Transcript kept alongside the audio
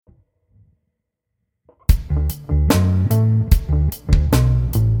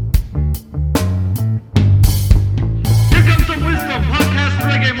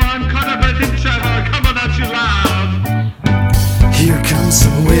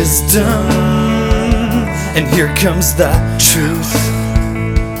wisdom, and here comes the truth.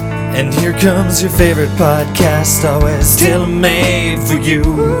 And here comes your favorite podcast, always tailor-made for you.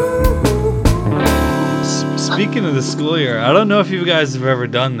 Speaking of the school year, I don't know if you guys have ever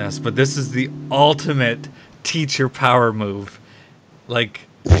done this, but this is the ultimate teacher power move. Like,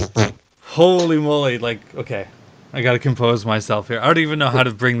 holy moly! Like, okay, I gotta compose myself here. I don't even know how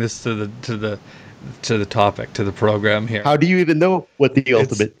to bring this to the topic, to the program here. How do you even know what the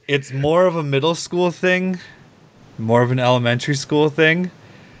ultimate? It's more of a middle school thing, more of an elementary school thing,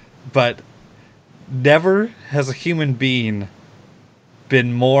 but never has a human being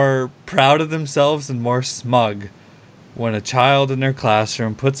been more proud of themselves and more smug when a child in their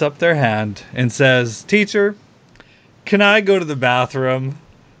classroom puts up their hand and says, "Teacher, can I go to the bathroom?"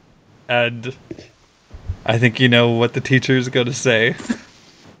 And I think you know what the teacher is going to say.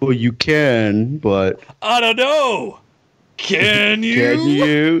 Well, you can, but I don't know. Can you? Can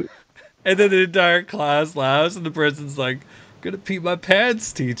you? And then the entire class laughs, and the person's like, "I'm gonna pee my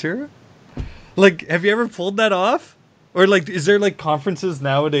pants, teacher." Like, have you ever pulled that off? Or like, is there like conferences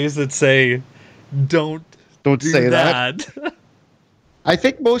nowadays that say, "Don't do say that"? I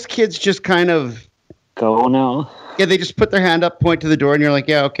think most kids just kind of go now. Yeah, they just put their hand up, point to the door, and you're like,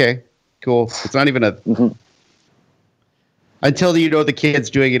 "Yeah, okay, cool." It's not even a. Mm-hmm. Until you know the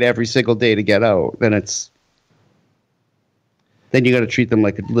kid's doing it every single day to get out, then you got to treat them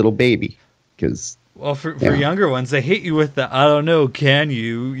like a little baby, because. Well, for younger ones, they hit you with the, "I don't know, can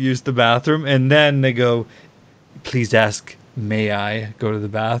you use the bathroom?" And then they go, "Please ask, may I go to the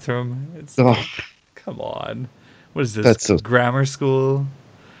bathroom?" It's come on, what is this? That's grammar school?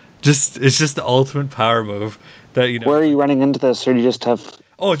 It's just the ultimate power move that you know. Where are you running into this, or do you just have?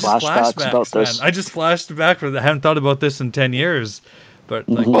 Oh, just flashbacks about this. Man. I just flashed back for I haven't thought about this in 10 years. But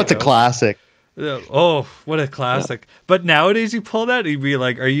like, it's a classic. Oh, what a classic. Yeah. But nowadays you pull that, you'd be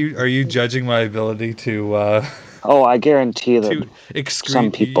like, are you judging my ability to I guarantee that to excrete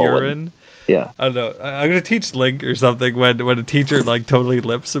some people urine? Yeah. I don't know. I'm gonna teach Link or something when a teacher like totally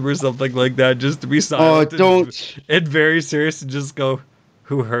lips him or something like that, just to be silent. Oh, don't and very serious and just go,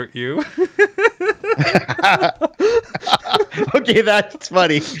 "Who hurt you?" Okay, that's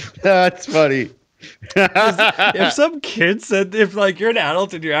funny. That's funny. If some kid said, if like you're an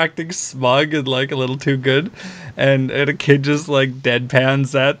adult and you're acting smug and like a little too good, and a kid just like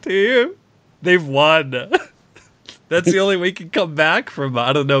deadpans that to you, they've won. That's the only way you can come back from,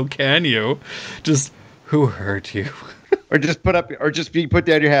 "I don't know, can you?" Just, "Who hurt you?" Or just put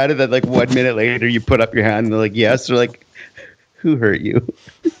down your hand, and then like 1 minute later you put up your hand and they're like, "Yes," or like, "Who hurt you?"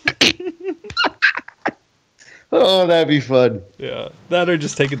 Oh, that'd be fun. Yeah, that or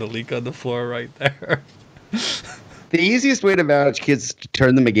just taking the leak on the floor right there. The easiest way to manage kids is to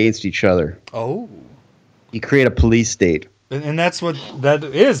turn them against each other. Oh. You create a police state. And that's what that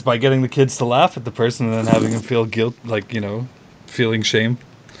is, by getting the kids to laugh at the person and then having them feel guilt, like, you know, feeling shame.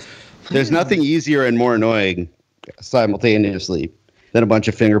 There's nothing easier and more annoying simultaneously than a bunch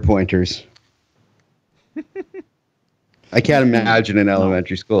of finger pointers. I can't imagine in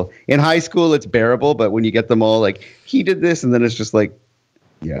elementary school. In high school, it's bearable, but when you get them all like, "He did this," and then it's just like,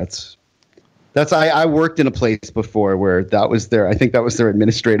 yeah, I worked in a place before where I think that was their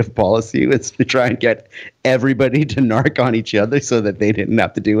administrative policy, was to try and get everybody to narc on each other so that they didn't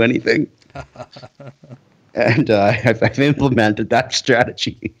have to do anything. And I've implemented that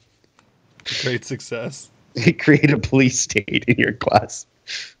strategy. Great success. Create a police state in your class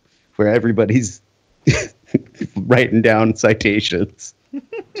where everybody's writing down citations.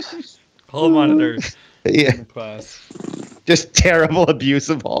 Hall monitors. Yeah. In the class. Just terrible abuse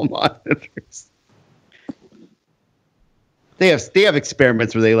of hall monitors. They have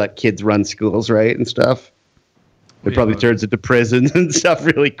experiments where they let kids run schools, right, and stuff. It probably turns into prisons and stuff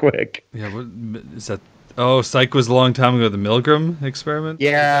really quick. Yeah, what is that? Oh, Psych was a long time ago. The Milgram experiment.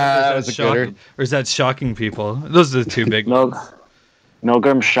 Yeah, that was a gooder. Or is that Shocking People? Those are the two big ones.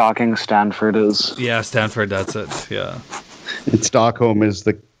 Milgram, Shocking. Stanford is. Yeah, Stanford. That's it. Yeah. And Stockholm is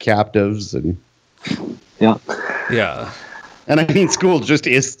the captives, and. Yeah. Yeah. And I mean, school just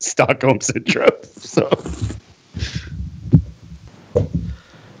is Stockholm syndrome. So.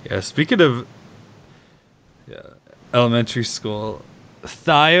 Yeah. Speaking of. Yeah. Elementary school.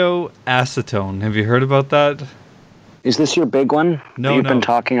 Thioacetone. Have you heard about that? Is this your big one? No, You've been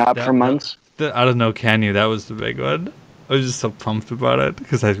talking up for months? I don't know, can you? That was the big one. I was just so pumped about it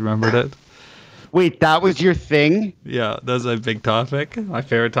because I remembered it. Wait, that was your thing? Yeah, that was my big topic. My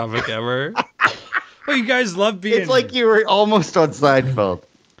favorite topic ever. Well, you guys love being... It's like you were almost on Seinfeld.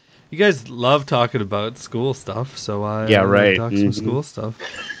 You guys love talking about school stuff, so I right. Talk some school stuff.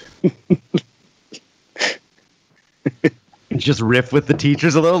 just riff with the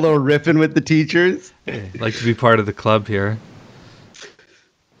teachers a little riffing with the teachers. I'd like to be part of the club here.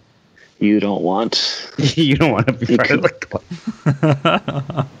 You don't want. You don't want to be part of the club.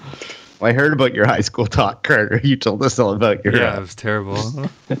 Well, I heard about your high school talk, Carter. You told us all about your. Yeah, it was terrible.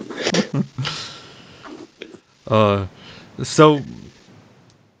 So.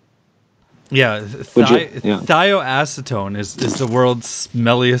 Yeah, thioacetone is the world's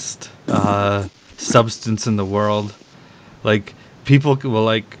smelliest substance in the world. Like, people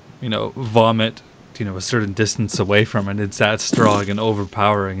will vomit, a certain distance away from it. It's that strong and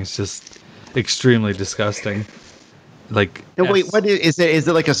overpowering. It's just extremely disgusting. Like, no, wait, what is it? Is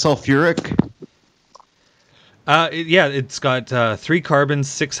it like a sulfuric? It's got 3 carbons,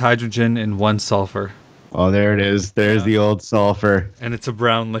 6 hydrogen, and 1 sulfur. Oh, there it is. There's the old sulfur. And it's a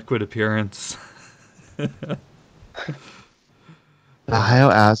brown liquid appearance.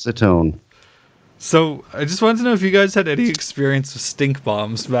 Thioacetone. So, I just wanted to know if you guys had any experience with stink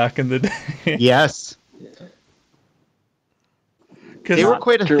bombs back in the day. Yes. They were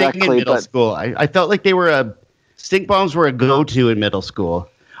quite a thing in middle school. I felt like stink bombs were a go-to in middle school.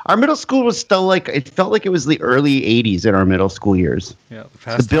 Our middle school was still it felt like it was the early 80s in our middle school years. Yeah,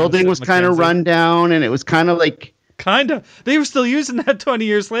 the building was kind of run down, and it was kind of like... They were still using that 20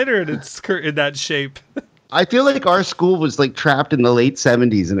 years later in that shape. I feel like our school was trapped in the late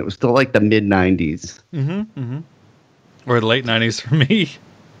 70s, and it was still the mid 90s. Or the late 90s for me.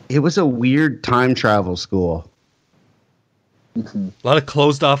 It was a weird time travel school. A lot of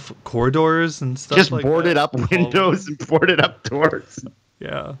closed off corridors and stuff. Just boarded up windows and boarded up doors.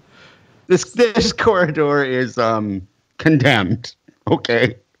 Yeah. This corridor is condemned.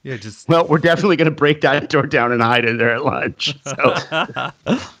 Okay. Yeah, well, we're definitely going to break that door down and hide in there at lunch. So.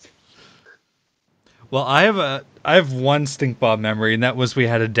 Well, I have one stink bomb memory, and that was we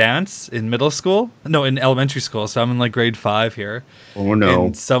had a dance in in elementary school. So I'm in grade 5 here. Oh no!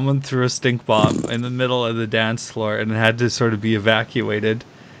 And someone threw a stink bomb in the middle of the dance floor, and it had to sort of be evacuated.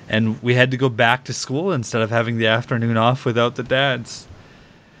 And we had to go back to school instead of having the afternoon off without the dance.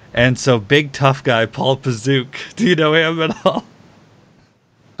 And so, big tough guy Paul Pazook. Do you know him at all?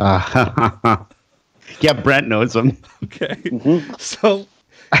 Yeah, Brent knows him. Okay. So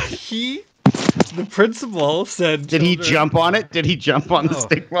the principal said... Did he jump on it? Did he jump on the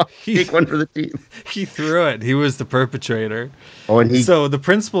stink bomb? Take one for the team. He threw it. He was the perpetrator. Oh, So the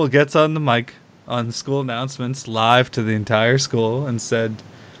principal gets on the mic on the school announcements live to the entire school and said,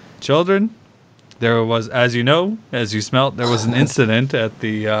 "Children, there was, as you smelt, there was an incident at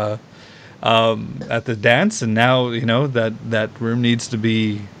the dance, and now that room needs to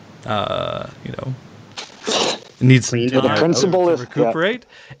be needs cleaned the principal to recuperate."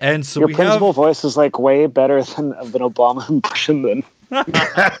 And so your principal voice is way better than Obama and Bush, and then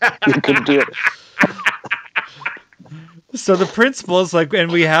you can do it. So the principal's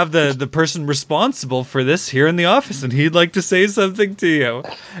and we have the person responsible for this here in the office, and he'd like to say something to you.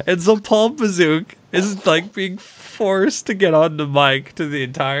 And so Paul Pazook is being forced to get on the mic to the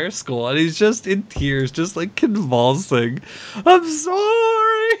entire school, and he's just in tears, just convulsing. "I'm sorry.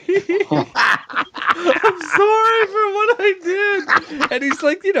 I'm sorry for what I did." And he's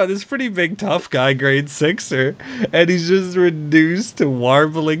this pretty big tough guy, grade 6er, and he's just reduced to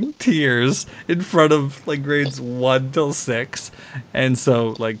warbling tears in front of grades 1 till 6. And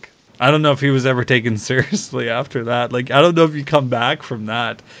so I don't know if he was ever taken seriously after that. I don't know if you come back from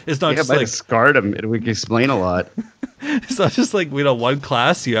that. It's not just scarred him. It would explain a lot. It's not just one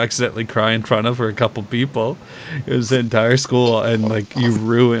class you accidentally cry in front of or a couple people. It was the entire school, and you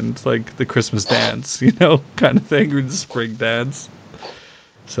ruined the Christmas dance, kind of thing, or the spring dance.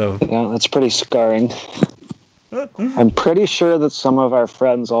 So yeah, that's pretty scarring. I'm pretty sure that some of our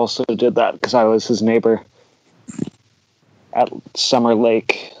friends also did that because I was his neighbor at Summer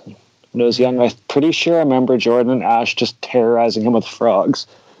Lake when I was young. I'm pretty sure I remember Jordan and Ash just terrorizing him with frogs.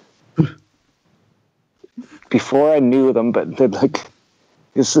 Before I knew them, but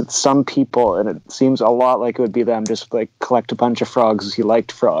it's some people, and it seems a lot like it would be them, just collect a bunch of frogs as he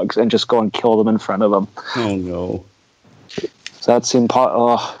liked frogs and just go and kill them in front of them. Oh no! So that seemed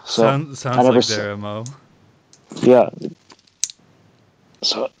sounds like their MO. Yeah.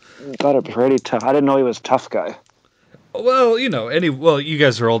 So gotta be pretty tough. I didn't know he was a tough guy. Well, you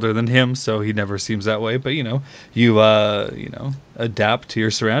guys are older than him, so he never seems that way. But you adapt to your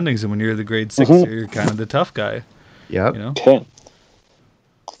surroundings, and when you're the grade 6, you're kind of the tough guy. Yeah. Okay.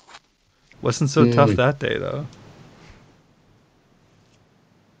 Wasn't so tough that day, though.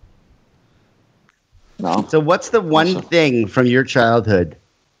 No. So, what's the one thing from your childhood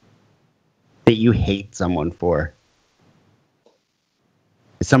that you hate someone for?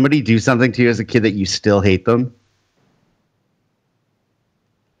 Did somebody do something to you as a kid that you still hate them?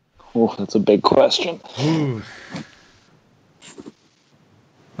 Oh, that's a big question. Ooh.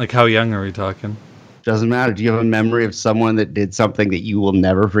 Like, how young are we talking? Doesn't matter. Do you have a memory of someone that did something that you will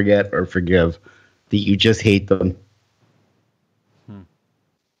never forget or forgive, that you just hate them?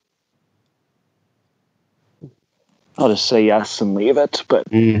 I'll just say yes and leave it, but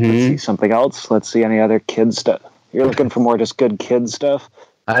let's see something else. Let's see any other kid stuff. You're looking for more just good kid stuff?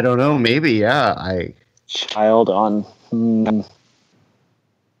 I don't know. Maybe, yeah. Child on...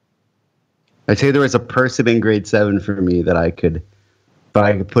 I'd say there was a person in grade 7 for me that I could, if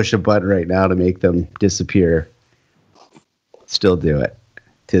I could push a button right now to make them disappear, still do it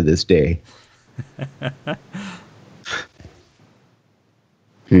to this day.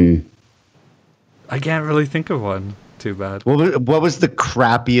 I can't really think of one. Too bad. What was the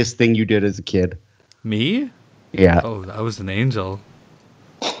crappiest thing you did as a kid? Me? Yeah. Oh, I was an angel.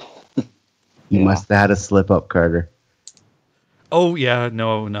 You must have had a slip up, Carter. Oh, yeah.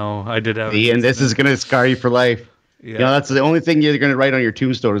 No. I did have... And this is going to scar you for life. Yeah. You know, that's the only thing you're going to write on your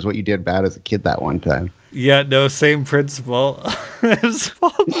tombstone is what you did bad as a kid that one time. Yeah, no, same principle. It was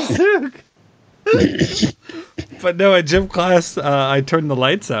Falk. But no, at gym class, I turned the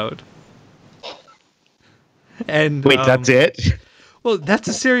lights out. And wait, that's it? Well, that's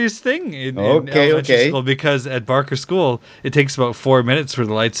a serious thing in elementary school, because at Barker School, it takes about 4 minutes for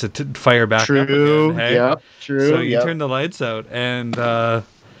the lights to fire back up again. Hey? Yeah, true. So you turn the lights out, and I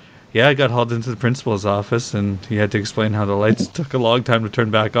got hauled into the principal's office, and he had to explain how the lights took a long time to turn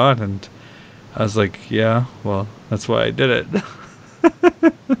back on, and I was like, yeah, well, that's why I did it.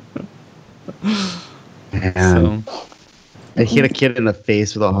 Man. So, I hit a kid in the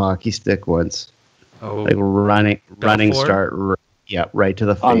face with a hockey stick once. Oh, like running start. Right to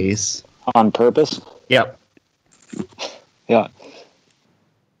the face. On purpose? Yep. Yeah. I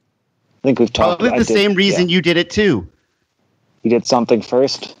think we've talked. Probably the same reason you did it too. You did something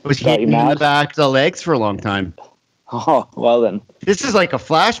first? Was hitting in the back of the legs for a long time. Oh, well then. This is like a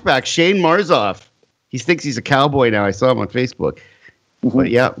flashback. Shane Marzoff. He thinks he's a cowboy now. I saw him on Facebook. Mm-hmm.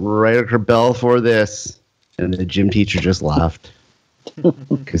 But yeah, right at her bell for this. And the gym teacher just laughed.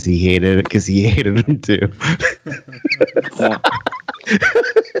 Because he hated it. Because he hated him too.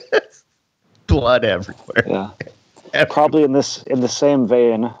 Blood everywhere. Yeah. Probably in the same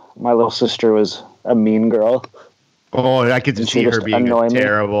vein, my little sister was a mean girl. Oh, I could see her being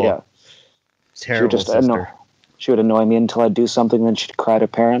terrible. Yeah. Terrible sister. She would annoy me until I'd do something, then she'd cry to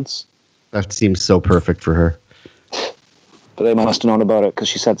parents. That seems so perfect for her. But they must have known about it because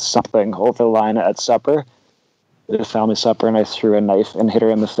she said something over the line at supper. At a family supper, and I threw a knife and hit her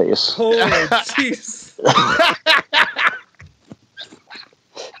in the face. Oh, jeez.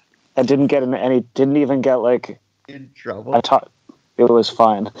 I didn't even get like in trouble. It was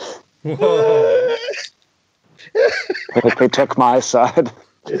fine. Whoa. Like they took my side.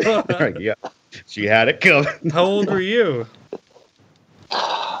 Yeah, she had it coming. How old were you?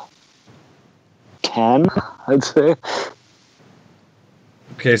 10, I'd say.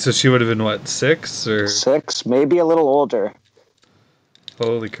 Okay, so she would have been what, 6 or 6, maybe a little older.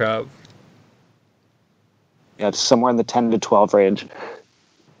 Holy crap! Yeah, it's somewhere in the 10 to 12 range.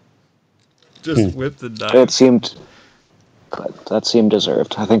 Just whipped the knife. That seemed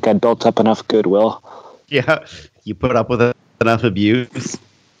deserved. I think I'd built up enough goodwill. Yeah, you put up with enough abuse.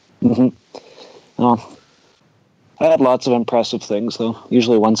 Mm-hmm. Well, I had lots of impressive things, though.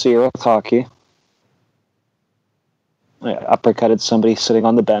 Usually once a year with hockey. I uppercutted somebody sitting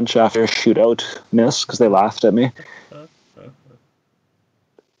on the bench after a shootout miss because they laughed at me.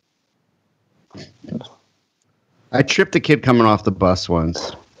 I tripped a kid coming off the bus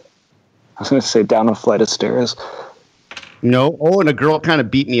once. I was going to say down a flight of stairs. No. Oh, and a girl kind of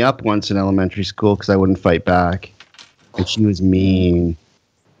beat me up once in elementary school because I wouldn't fight back. And she was mean.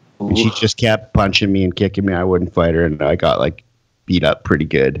 Ooh. And she just kept punching me and kicking me. I wouldn't fight her, and I got like beat up pretty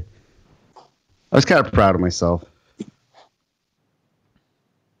good. I was kind of proud of myself.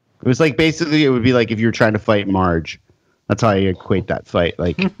 It was like basically it would be like if you were trying to fight Marge. That's how I equate that fight.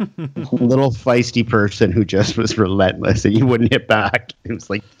 Like a little feisty person who just was relentless and you wouldn't hit back. It was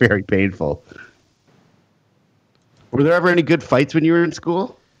like very painful. Were there ever any good fights when you were in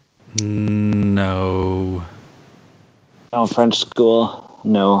school? No. Oh, French school?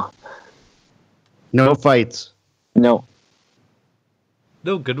 No. No fights? No.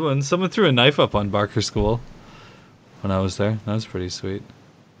 No good ones. Someone threw a knife up on Barker School when I was there. That was pretty sweet.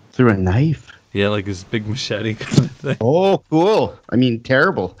 Threw a knife? Yeah, like this big machete kind of thing. Oh, cool. I mean,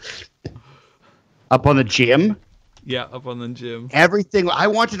 terrible. Up on the gym? Yeah, up on the gym. Everything. I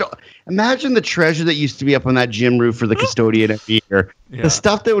wanted to imagine the treasure that used to be up on that gym roof for the custodian every year. Yeah. The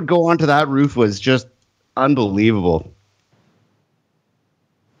stuff that would go onto that roof was just unbelievable.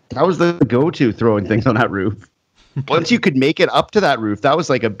 That was the go-to, throwing things on that roof. Once you could make it up to that roof, that was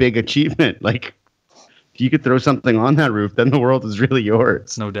like a big achievement. Like, if you could throw something on that roof, then the world is really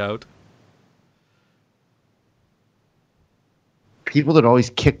yours. No doubt. People that always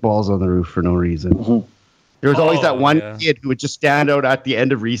kick balls on the roof for no reason. Mm-hmm. There was always that one kid who would just stand out at the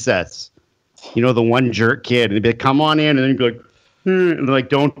end of recess. You know, the one jerk kid. And he'd be like, come on in. And then he'd be like, and they're like,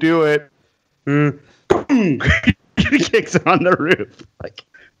 don't do it. He kicks it on the roof. Like,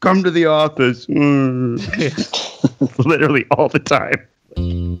 come to the office. Literally all the time.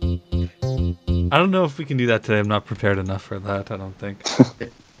 I don't know if we can do that today. I'm not prepared enough for that, I don't think.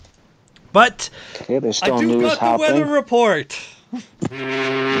 But okay, there's still I do news got the happening. weather report.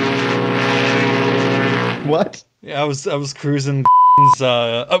 What? Yeah, I was cruising.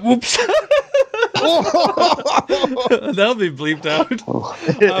 Whoops. That'll be bleeped out.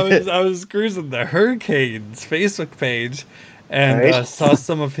 I was cruising the Hurricanes Facebook page and saw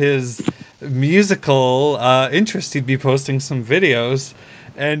some of his musical interest. He'd be posting some videos.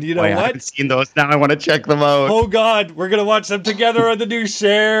 And you know what? I haven't seen those. Now I want to check them out. Oh God, we're gonna watch them together on the new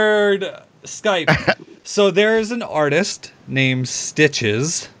shared Skype. So there's an artist named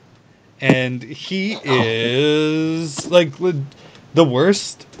Stitches, and he is like the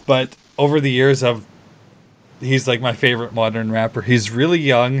worst. But over the years, he's like my favorite modern rapper. He's really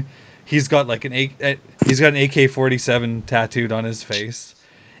young. He's got like an AK-47 tattooed on his face,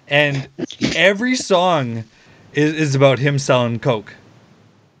 and every song is about him selling coke.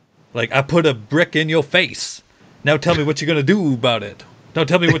 Like, I put a brick in your face. Now tell me what you're going to do about it. Now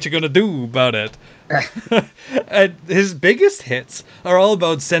tell me what you're going to do about it. And his biggest hits are all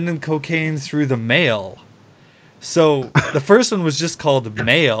about sending cocaine through the mail. So the first one was just called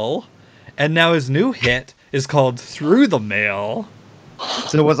Mail. And now his new hit is called Through the Mail.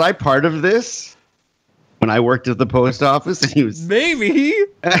 So was I part of this when I worked at the post office? And he was maybe.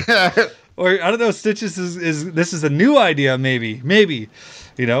 Or I don't know. Stitches this is a new idea. Maybe.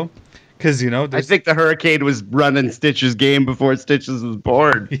 You know, because, you know, I think the Hurricane was running Stitch's game before Stitches was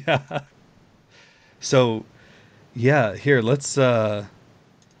born. Yeah. So, yeah, here, let's check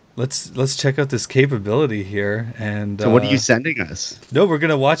out this capability here. And so what are you sending us? No, we're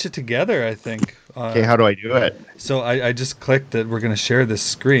going to watch it together, I think. Okay, how do I do it? So I just clicked that we're going to share this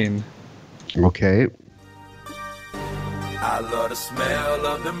screen. Okay. I love the smell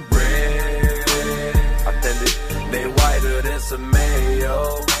of them bread. Authentic. They whiter than some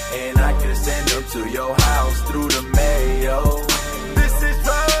mayo, and I can send them to your house through the mayo. This is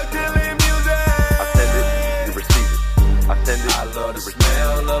drug dealing music. Authentic, you receive it. Authentic, I love the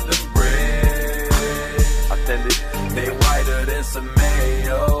smell of the bread. Authentic, they whiter than some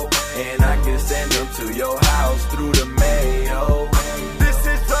mayo, and I can send them to your house through the mayo. This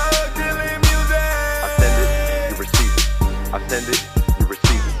is drug dealing music. Authentic, you receive it. Authentic, you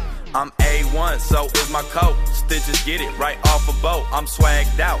receive it. I'm A1, so is my coat. Stitches get it right off a boat. I'm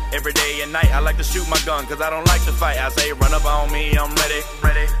swagged out every day and night. I like to shoot my gun, cause I don't like to fight. I say run up on me, I'm ready.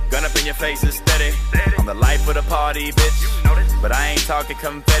 Gun up in your face is steady. I'm the life of the party, bitch. But I ain't talking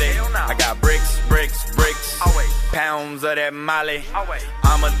confetti. I got bricks. Pounds of that molly.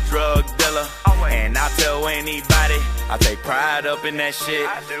 I'm a drug dealer, and I'll tell anybody. I take pride up in that shit.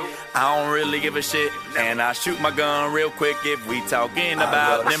 I don't really give a shit, and I shoot my gun real quick if we talking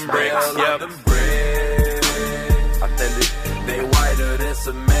about them bricks. Yep. Authentic, they whiter than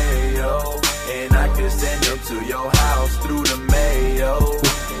some mayo, and I can send them to your house through the mayo.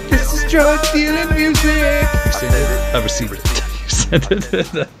 This is drug dealing music. I've received it.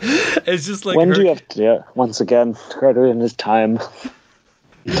 It's just like when do you have to once again Carter in his time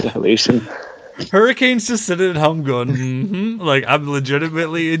dilation. Hurricane's just sitting at home going, like, I'm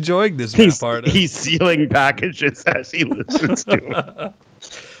legitimately enjoying this rap artist. He's sealing packages as he listens to it.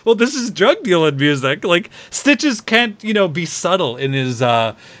 Well, this is drug dealing music. Like, Stitches can't, be subtle in his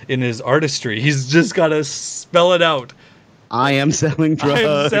artistry. He's just got to spell it out. I am selling drugs.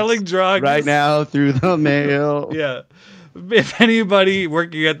 I'm selling drugs right now through the mail. Yeah. If anybody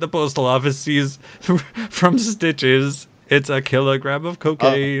working at the postal office sees from Stitches, it's a kilogram of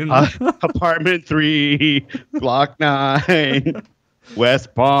cocaine. Apartment 3, Block 9,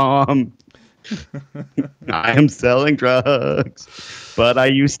 West Palm. I am selling drugs, but I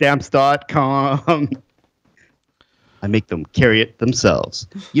use stamps.com. I make them carry it themselves.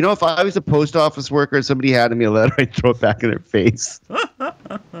 You know, if I was a post office worker and somebody handed me a letter, I'd throw it back in their face.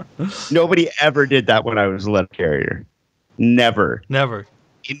 Nobody ever did that when I was a letter carrier. Never.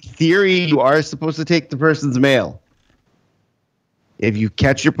 In theory, you are supposed to take the person's mail. If you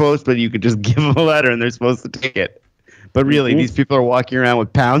catch your post, but you could just give them a letter and they're supposed to take it. But really, these people are walking around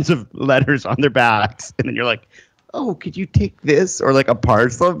with pounds of letters on their backs. And then you're like, oh, could you take this? Or like a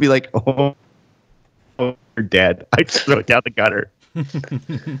parcel, be like, oh, you're dead. I just throw it down the gutter.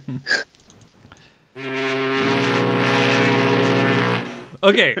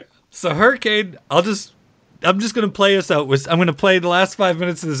 Okay, so Hurricane, I'm just gonna play us out. I'm gonna play the last 5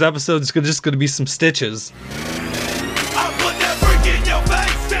 minutes of this episode. It's just gonna be some stitches. I put that brick in your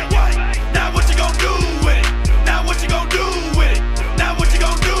face. Now what you gonna do with it? Now what you gonna do with it? Now what you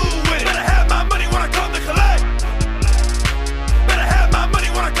gonna do with it? Better have my money when I come to collect. Better have my money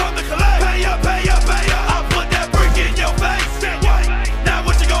when I come to collect. Pay up, pay up, pay up. I put that brick in your face. Now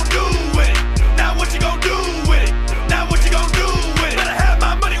what you gonna do with it? Now what you gonna do with it? Now what you gonna do with it? Better have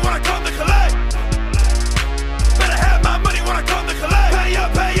my money when I come to collect. Better have my money when I come to collect. Pay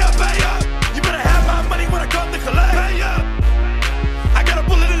up, pay up, pay up. You better have my money when I come to collect. Pay up. I got a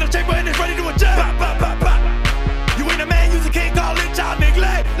bullet in the chamber and it's ready to eject. Pop, pop, pop, pop. You ain't a man, you can't call it child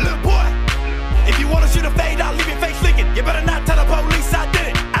neglect. Little boy, if you wanna shoot a fade, I'll leave your face licking. You better not tell the police I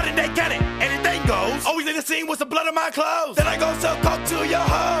did it. I didn't they get it. Anything goes. Always in the scene with the blood on my clothes. Then I go so coke to your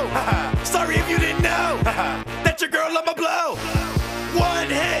hoe. Sorry if you didn't know that your girl on my blow. One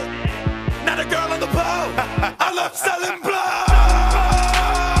hit, not a girl on the pole. I love selling blow.